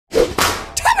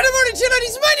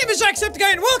gentlemen, my name is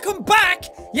Jacksepticeye and welcome back,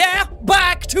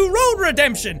 back to Road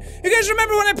Redemption. You guys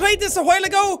remember when I played this a while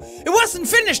ago? It wasn't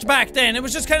finished back then, it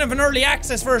was just kind of an early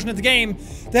access version of the game.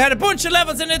 They had a bunch of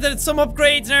levels in it that had some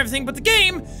upgrades and everything, but the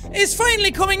game is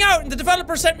finally coming out and the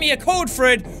developer sent me a code for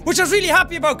it, which I was really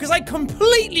happy about because I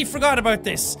completely forgot about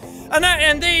this.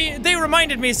 And they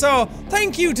reminded me, so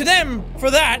thank you to them for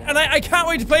that, and I can't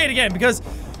wait to play it again because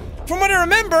from what I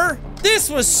remember, this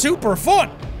was super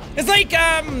fun. It's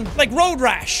like Road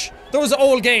Rash. Those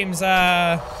old games,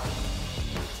 I'm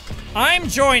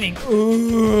joining.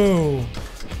 Ooh.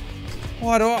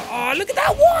 What? Oh, look at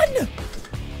that one!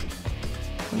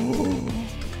 Ooh.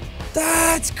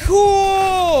 That's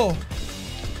cool!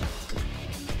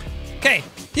 Okay,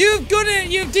 you've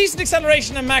decent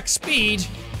acceleration and max speed.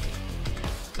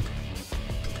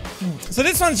 So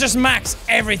this one's just max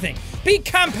everything. Beat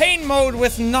campaign mode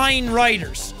with 9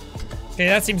 riders. Okay,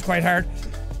 that seems quite hard.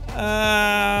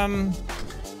 I'm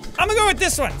gonna go with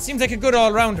this one. Seems like a good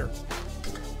all-rounder.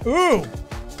 Ooh.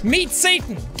 Meet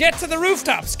Satan. Get to the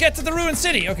rooftops. Get to the ruined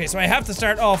city. Okay, so I have to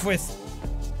start off with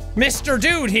Mr.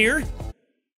 Dude here.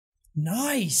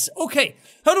 Nice. Okay,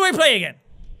 how do I play again?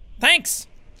 Thanks.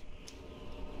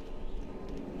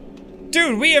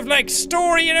 Dude, we have like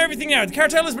story and everything now. The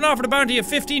cartel has been offered a bounty of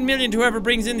 15 million to whoever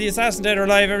brings in the assassin, dead or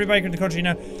alive. Every biker in the country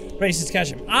now races to catch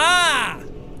him. Ah!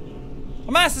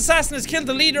 A masked assassin has killed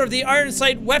the leader of the Iron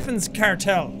Sight weapons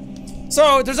cartel.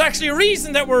 So there's actually a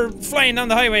reason that we're flying down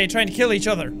the highway trying to kill each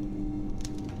other.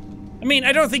 I mean,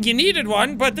 I don't think you needed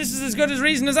one, but this is as good a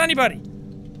reason as anybody.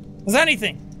 As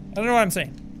anything. I don't know what I'm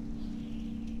saying.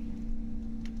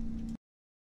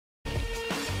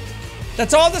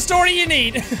 That's all the story you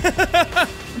need.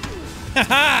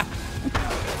 Haha.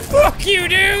 Fuck you,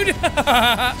 dude.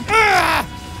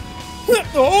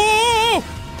 Oh!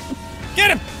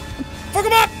 Get him! Fuck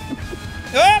him up!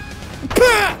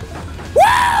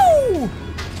 Woo!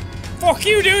 Fuck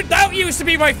you, dude. That used to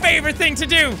be my favorite thing to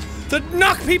do. To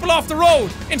knock people off the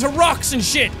road into rocks and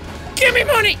shit. Give me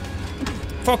money!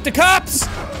 Fuck the cops!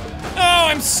 Oh,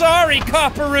 I'm sorry,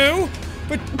 Copperoo,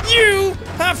 but you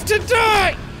have to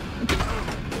die!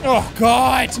 Oh,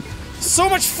 God. So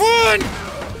much fun!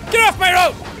 Get off my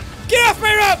road! Get off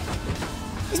my road!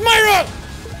 It's my road!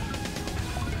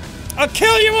 I'll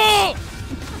kill you all!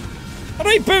 How do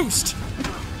I boost?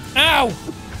 Ow!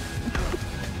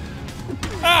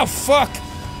 Oh, fuck!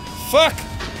 Fuck!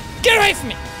 Get away from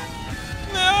me!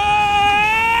 No!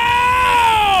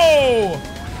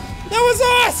 That was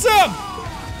awesome!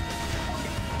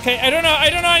 Okay, I don't know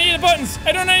any of the buttons.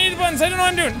 I don't know what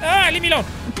I'm doing. Ah, leave me alone.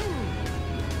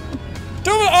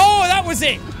 Double, oh, that was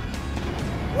it!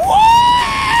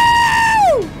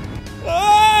 Woo!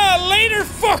 Ah, later,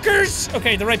 fuckers!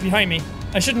 Okay, they're right behind me.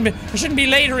 I shouldn't be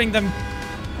latering them.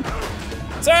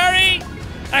 Sorry!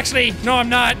 Actually, no, I'm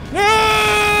not.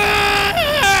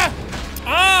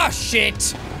 Ah,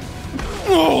 shit!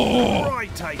 Oh.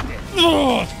 Right, take it.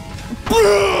 Oh.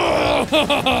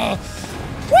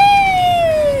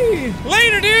 Whee!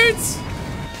 Later, dudes!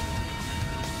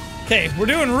 Okay, we're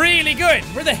doing really good.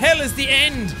 Where the hell is the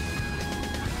end?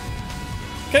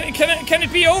 Can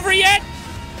it be over yet?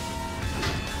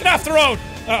 Get off the road!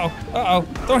 Uh-oh, uh-oh.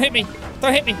 Don't hit me.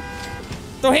 Don't hit me.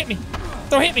 Don't hit me.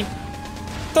 Don't hit me.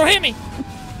 Don't hit me.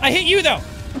 I hit you, though.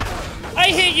 I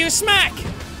hit you smack.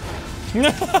 He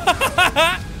went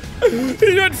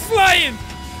flying.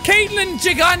 Caitlin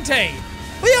Gigante.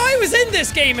 Well, yeah, I was in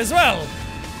this game as well.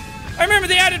 I remember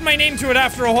they added my name to it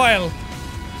after a while.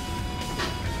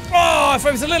 Oh, if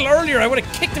I was a little earlier, I would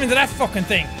have kicked him into that fucking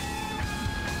thing.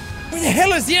 Where the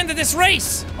hell is the end of this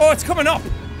race? Oh, it's coming up.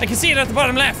 I can see it at the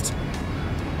bottom left.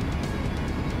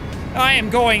 I am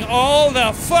going all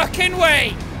the fucking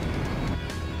way.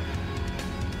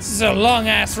 This is a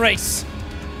long-ass race.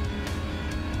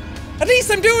 At least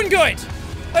I'm doing good.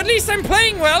 At least I'm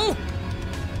playing well.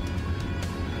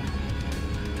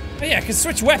 Oh yeah, I can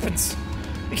switch weapons.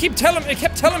 It kept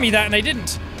telling me that and I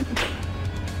didn't.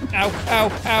 Ow,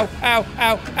 ow, ow, ow,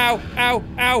 ow, ow, ow,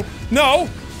 ow. No!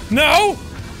 No!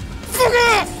 Fuck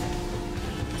off!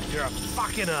 You're a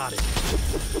fucking artist.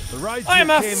 I'm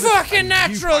a fucking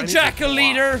natural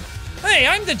jackal-leader. Hey,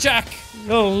 I'm the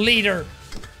jack-leader.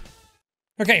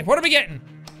 Okay, what are we getting?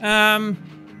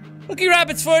 Lucky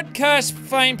Rabbit's Foot, cast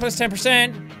fine plus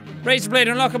 10%. Razor Blade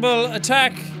unlockable,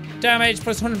 attack, damage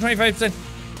plus 125%.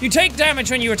 You take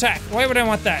damage when you attack. Why would I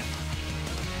want that?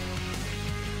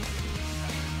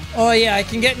 Oh yeah, I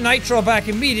can get nitro back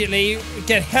immediately,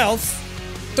 get health.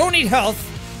 Don't need health,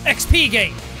 XP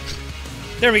gain.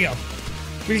 There we go.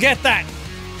 We'll get that.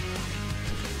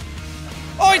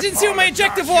 Oh, I didn't see what my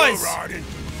objective was!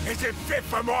 isn't fit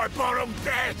for my bottom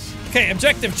bitch. Okay,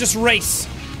 objective, just race.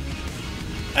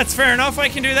 That's fair enough, I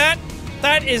can do that.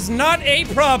 That is not a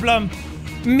problem,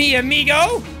 mi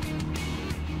amigo.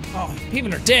 Oh,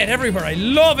 people are dead everywhere, I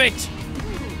love it.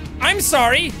 I'm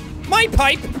sorry, my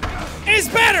pipe is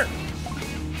better.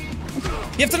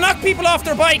 You have to knock people off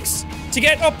their bikes to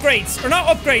get upgrades. Or not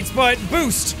upgrades, but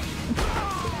boost.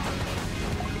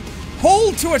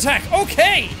 Hold to attack,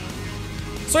 okay.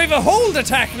 So I have a hold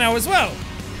attack now as well.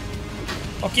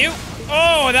 Fuck you.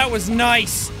 Oh, that was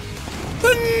nice.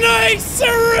 The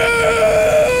niceroo!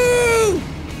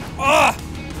 Ah!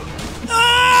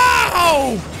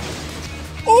 Ow!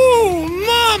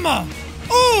 Oh, mama!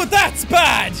 Oh, that's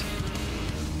bad!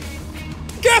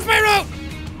 Get off my road!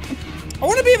 I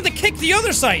want to be able to kick the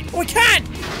other side. Oh, I can!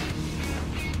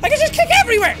 I can just kick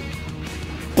everywhere!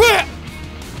 Bah!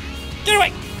 Get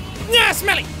away! Nah,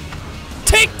 smelly!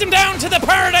 Take them down to the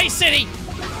Paradise City!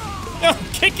 Oh,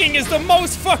 kicking is the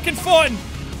most fucking fun!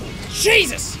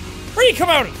 Jesus! Where'd he come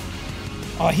out of?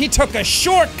 Oh, he took a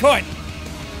shortcut!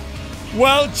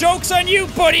 Well, joke's on you,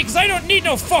 buddy, because I don't need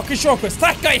no fucking shortcuts.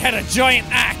 That guy had a giant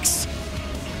axe.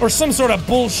 Or some sort of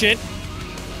bullshit.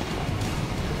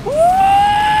 Woo!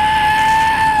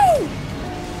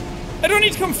 I don't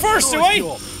need to come first, do I?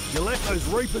 You left those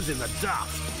reapers in the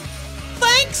dust.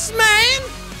 Thanks, man!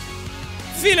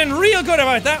 Feeling real good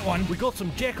about that one. We got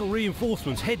some jackal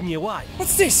reinforcements heading your way.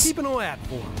 What's this? Keep an eye out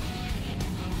for them.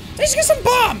 Let's get some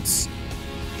bombs!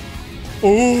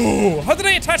 Ooh, how did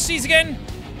I attach these again?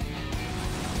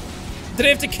 Did I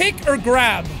have to kick or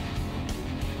grab?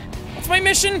 What's my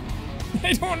mission?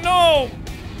 I don't know.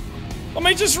 Am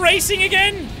I just racing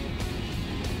again?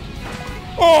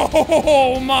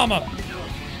 Oh, mama.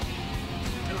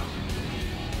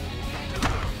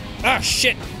 Ah,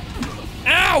 shit.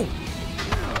 Ow!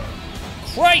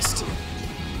 Christ!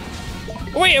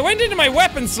 Wait, I went into my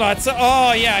weapon slots.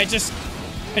 Oh, yeah, I just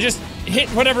hit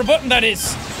whatever button that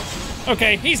is.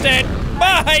 Okay, he's dead.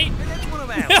 Bye!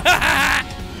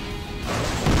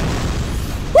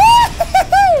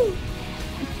 Woo-hoo-hoo!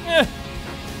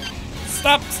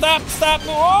 Stop, stop, stop.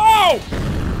 Whoa!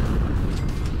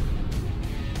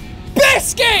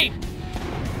 Best game!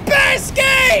 Best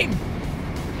game!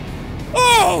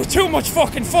 Oh, too much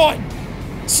fucking fun.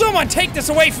 Someone take this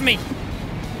away from me.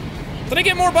 Did I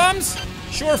get more bombs?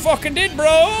 Sure fucking did,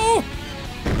 bro.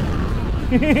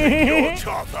 You're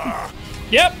tougher.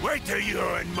 Yep. Wait till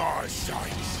you're in my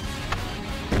sights.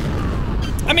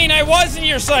 I mean, I was in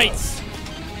your sights.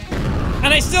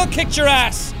 And I still kicked your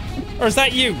ass. Or is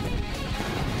that you?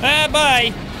 Ah,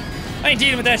 bye. I ain't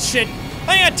dealing with that shit.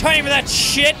 I ain't got time for that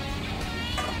shit.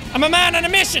 I'm a man on a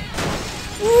mission.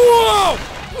 Whoa!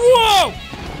 Whoa!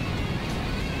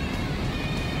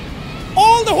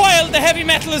 All the while the heavy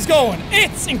metal is going.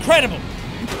 It's incredible.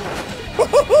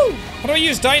 Woo-hoo-hoo! How do I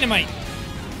use dynamite?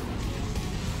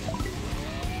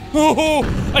 Oh,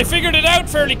 I figured it out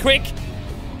fairly quick.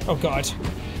 Oh god.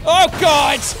 Oh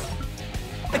god!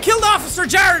 I killed Officer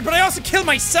Jared, but I also killed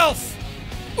myself.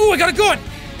 Ooh, I got a gun.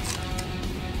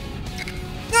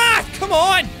 Ah, come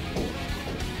on.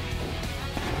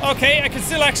 Okay, I can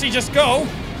still actually just go.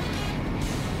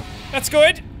 That's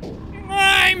good.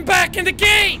 I'm back in the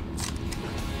game.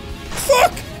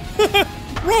 Fuck!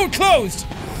 Road closed.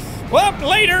 Well,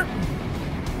 later.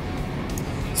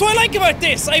 So what I like about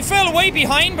this, I fell way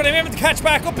behind, but I'm able to catch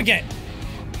back up again.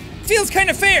 Feels kind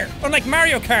of fair, unlike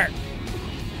Mario Kart,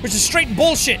 which is straight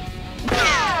bullshit.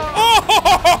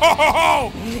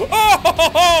 Oh!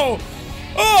 Oh!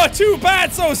 Oh! Too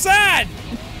bad, so sad.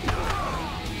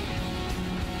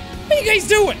 What are you guys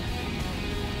doing?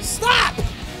 Stop!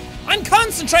 I'm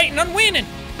concentrating on winning.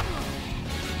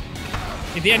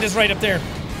 Okay, the end is right up there.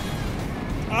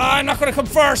 I'm not gonna come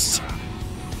first.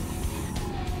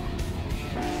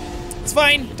 It's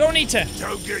fine, don't need to.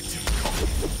 Don't get too cocky.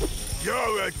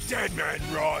 You're a dead man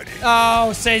riding.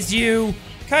 Oh, says you.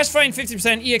 Cash fine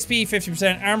 50%, EXP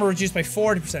 50%, armor reduced by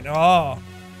 40%. Oh.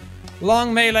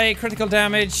 Long melee, critical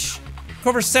damage,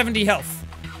 covers 70 health.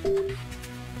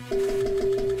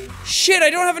 Shit, I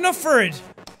don't have enough for it.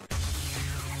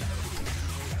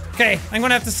 Okay, I'm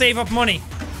gonna have to save up money.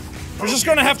 We're just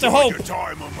gonna have to hope. Your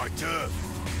time on my turf.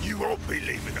 You won't be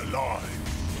leaving alive.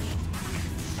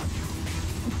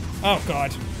 Oh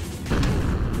god.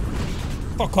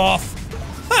 Fuck off.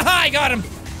 Haha, I got him.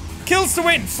 Kills to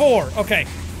win, 4. Okay.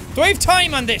 Do I have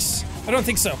time on this? I don't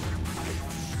think so.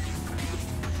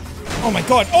 Oh my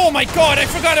god, I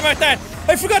forgot about that.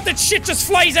 I forgot that shit just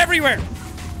flies everywhere.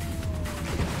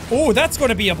 Oh, that's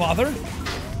gonna be a bother.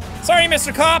 Sorry,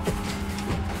 Mr. Cop.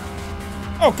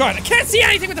 Oh god, I can't see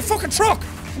anything with the fucking truck.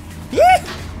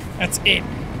 That's it.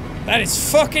 That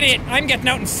is fucking it. I'm getting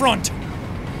out in front.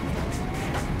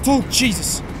 Oh,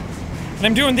 Jesus. And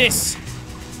I'm doing this.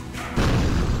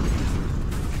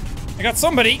 I got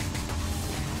somebody.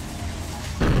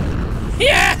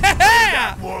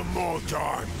 Yeah! One more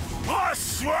time. I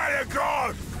swear to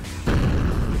God.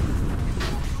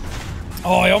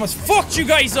 Oh, I almost fucked you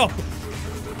guys up.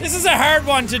 This is a hard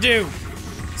one to do.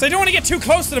 So I don't want to get too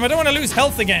close to them. I don't want to lose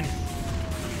health again.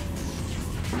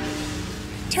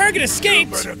 Target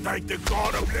escaped. You better thank the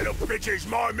God of little bitches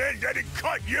my men didn't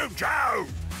cut you down.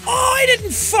 Oh, I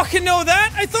didn't fucking know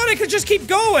that. I thought I could just keep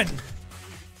going.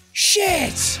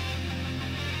 Shit.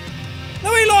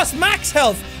 Now I lost max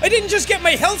health. I didn't just get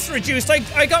my health reduced.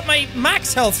 I got my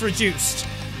max health reduced.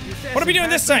 What are we doing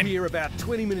this time? Here about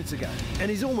 20 minutes ago, and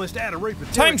he's almost out of Reaper.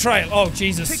 Time trial. Oh,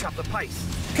 Jesus. Pick up the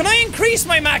pace. Can I increase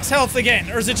my max health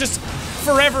again, or is it just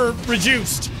forever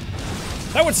reduced?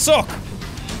 That would suck.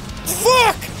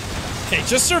 Fuck! Okay,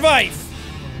 just survive.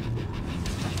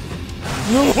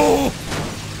 No!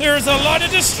 There's a lot of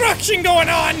destruction going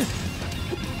on!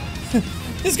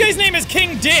 This guy's name is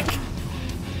King Dick.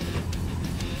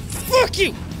 Fuck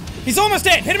you! He's almost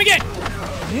dead. Hit him again.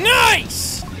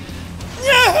 Nice!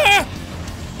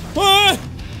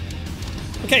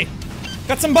 Okay,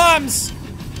 got some bombs.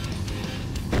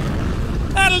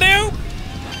 That'll do.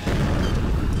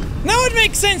 Now it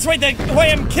makes sense why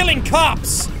I'm killing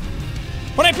cops.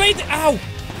 When I played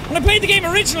the game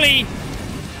originally,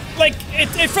 like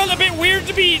it felt a bit weird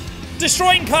to be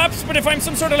destroying cops, but if I'm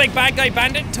some sort of like bad guy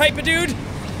bandit type of dude,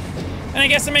 and I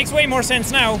guess it makes way more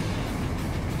sense now.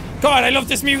 God, I love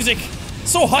this music.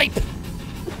 So hype.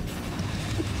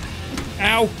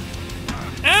 Ow.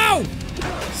 Ow!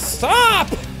 Stop!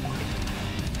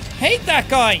 Hate that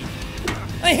guy.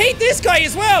 I hate this guy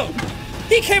as well.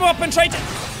 He came up and tried to...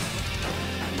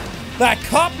 That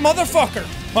cop motherfucker.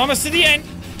 Almost to the end.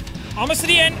 Almost to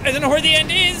the end. I don't know where the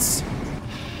end is.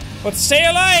 But stay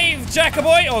alive,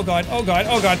 Jackaboy. Oh god, oh god,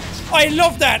 oh god. I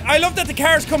love that. I love that the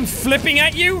cars come flipping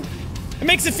at you. It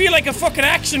makes it feel like a fucking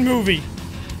action movie.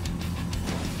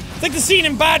 It's like the scene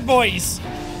in Bad Boys.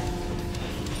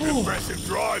 Impressive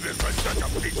driving for such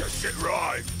a piece of shit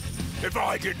ride. If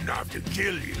I didn't have to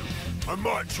kill you, I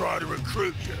might try to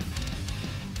recruit you.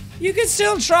 You could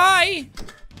still try.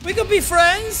 We could be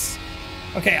friends.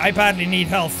 Okay, I badly need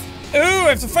health. Ooh, I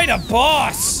have to fight a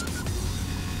boss.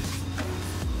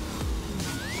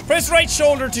 Press right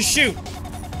shoulder to shoot.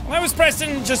 I was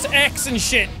pressing just X and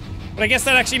shit. But I guess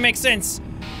that actually makes sense.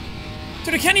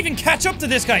 Dude, I can't even catch up to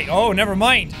this guy. Oh, never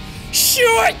mind.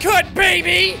 Shortcut,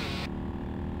 baby!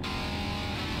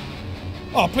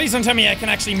 Oh, please don't tell me I can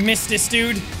actually miss this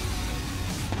dude.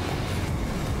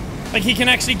 Like he can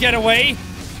actually get away.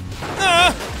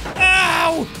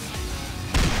 Ow!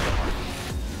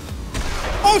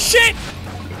 Oh shit!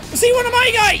 Was he one of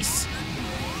my guys?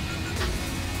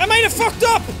 I might have fucked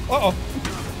up! Uh-oh.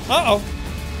 Uh-oh.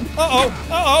 Uh-oh.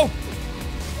 Uh-oh.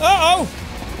 Uh-oh.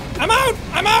 I'm out!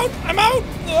 I'm out! I'm out!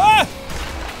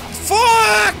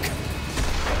 Fuck!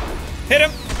 Hit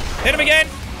him. Hit him again.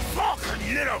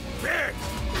 Fucking little bitch!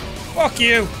 Fuck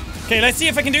you. Okay, let's see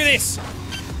if I can do this.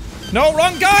 No,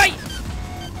 wrong guy!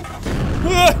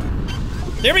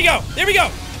 There we go. There we go.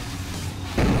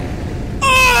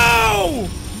 Oh!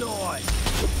 Nice.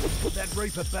 That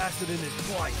Reaper bastard in his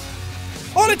place.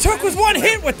 All it took was one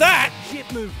hit with that.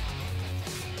 Shit move.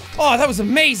 Oh, that was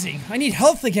amazing. I need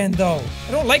health again, though.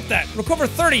 I don't like that. Recover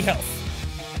 30 health.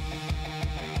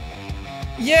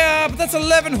 Yeah, but that's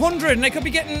 1100 and I could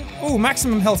be getting... Ooh,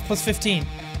 maximum health plus 15.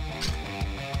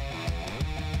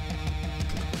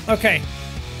 Okay.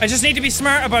 I just need to be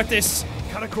smart about this.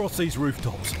 Cut across these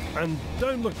rooftops and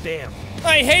don't look down.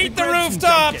 I hate the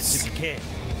rooftops! If you can.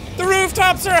 The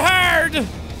rooftops are hard!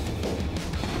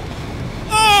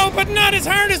 Oh, but not as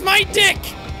hard as my dick!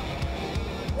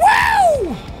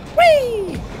 Woo!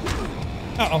 Whee!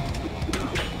 Uh-oh.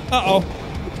 Uh-oh.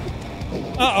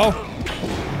 Uh-oh.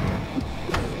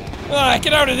 Ah,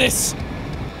 get out of this!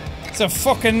 It's a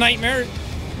fucking nightmare.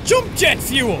 Jump jet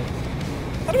fuel!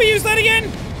 How do we use that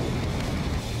again?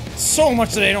 So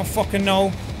much that I don't fucking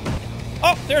know.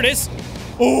 Oh, there it is.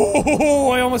 Oh,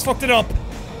 I almost fucked it up.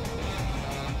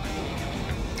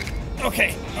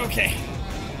 Okay, okay.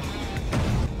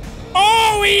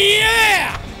 Oh,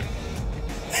 yeah!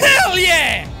 Hell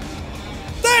yeah!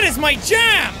 That is my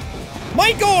jam!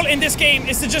 My goal in this game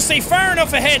is to just stay far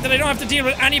enough ahead that I don't have to deal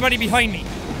with anybody behind me.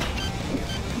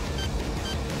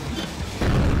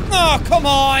 Oh, come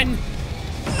on!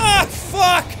 Ah,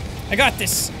 fuck! I got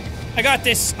this. I got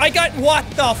this. I got what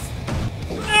the f-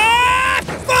 Ah,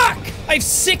 fuck! I have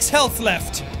 6 health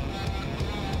left.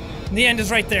 And the end is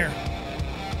right there.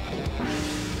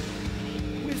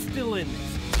 We're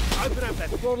Open up that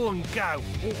throttle and go,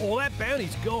 or that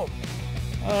bounty's gone.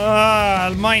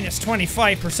 Minus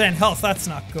 25% health. That's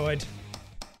not good.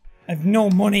 I have no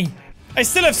money. I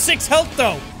still have 6 health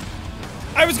though.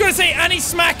 I was gonna say any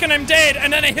smack and I'm dead,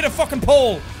 and then I hit a fucking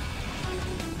pole.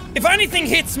 If anything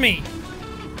hits me,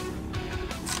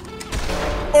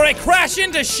 or I crash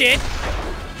into shit,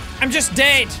 I'm just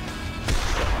dead.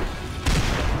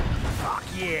 Fuck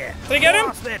yeah. Did I get him?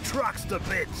 Blast their trucks to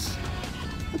bits.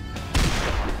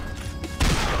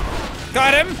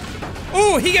 Got him.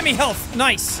 Ooh, he gave me health.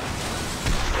 Nice.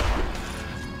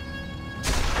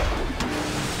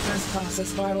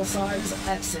 Trespasser's vital signs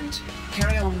absent.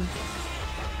 Carry on.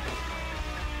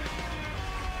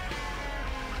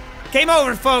 Game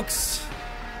over, folks.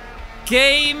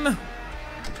 Game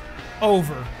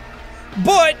over.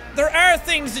 But there are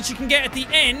things that you can get at the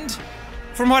end,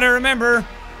 from what I remember,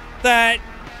 that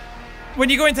when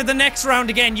you go into the next round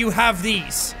again, you have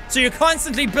these. So you're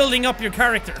constantly building up your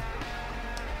character.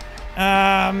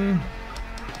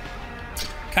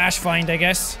 Cash find, I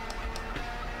guess.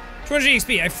 200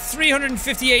 EXP. I have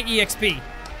 358 EXP.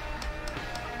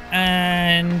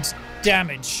 And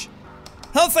damage.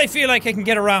 Health, I feel like I can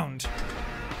get around.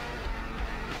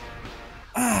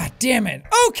 Ah, damn it.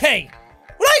 Okay.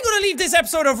 Well, I'm gonna leave this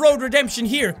episode of Road Redemption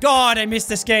here. God, I miss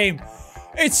this game.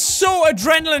 It's so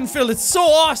adrenaline-filled. It's so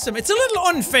awesome. It's a little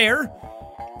unfair.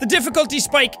 The difficulty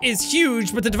spike is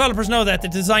huge, but the developers know that. They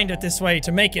designed it this way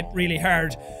to make it really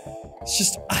hard. It's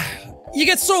just... you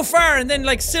get so far, and then,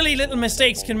 like, silly little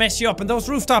mistakes can mess you up, and those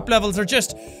rooftop levels are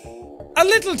just a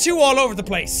little too all over the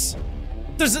place.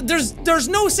 There's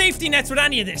no safety nets with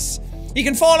any of this. You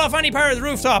can fall off any part of the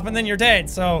rooftop, and then you're dead,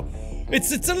 so...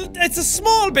 It's a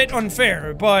small bit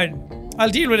unfair, but I'll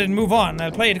deal with it and move on. I'll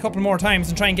play it a couple more times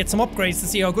and try and get some upgrades to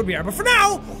see how good we are. But for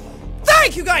now,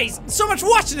 thank you guys so much for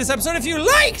watching this episode. If you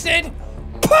liked it,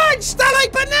 punch the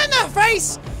like banana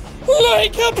face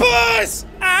like a boss!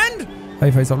 And...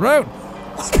 Hey, face on road.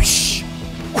 Whoosh,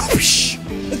 whoosh.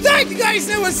 Thank you guys,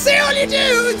 and we'll see all you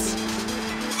dudes!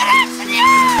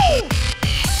 That's you!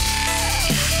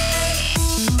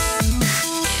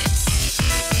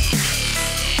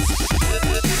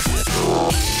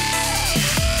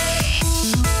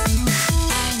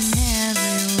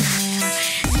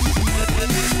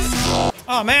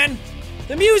 Oh man,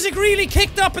 the music really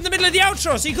kicked up in the middle of the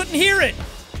outro, so you couldn't hear it.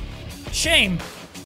 Shame.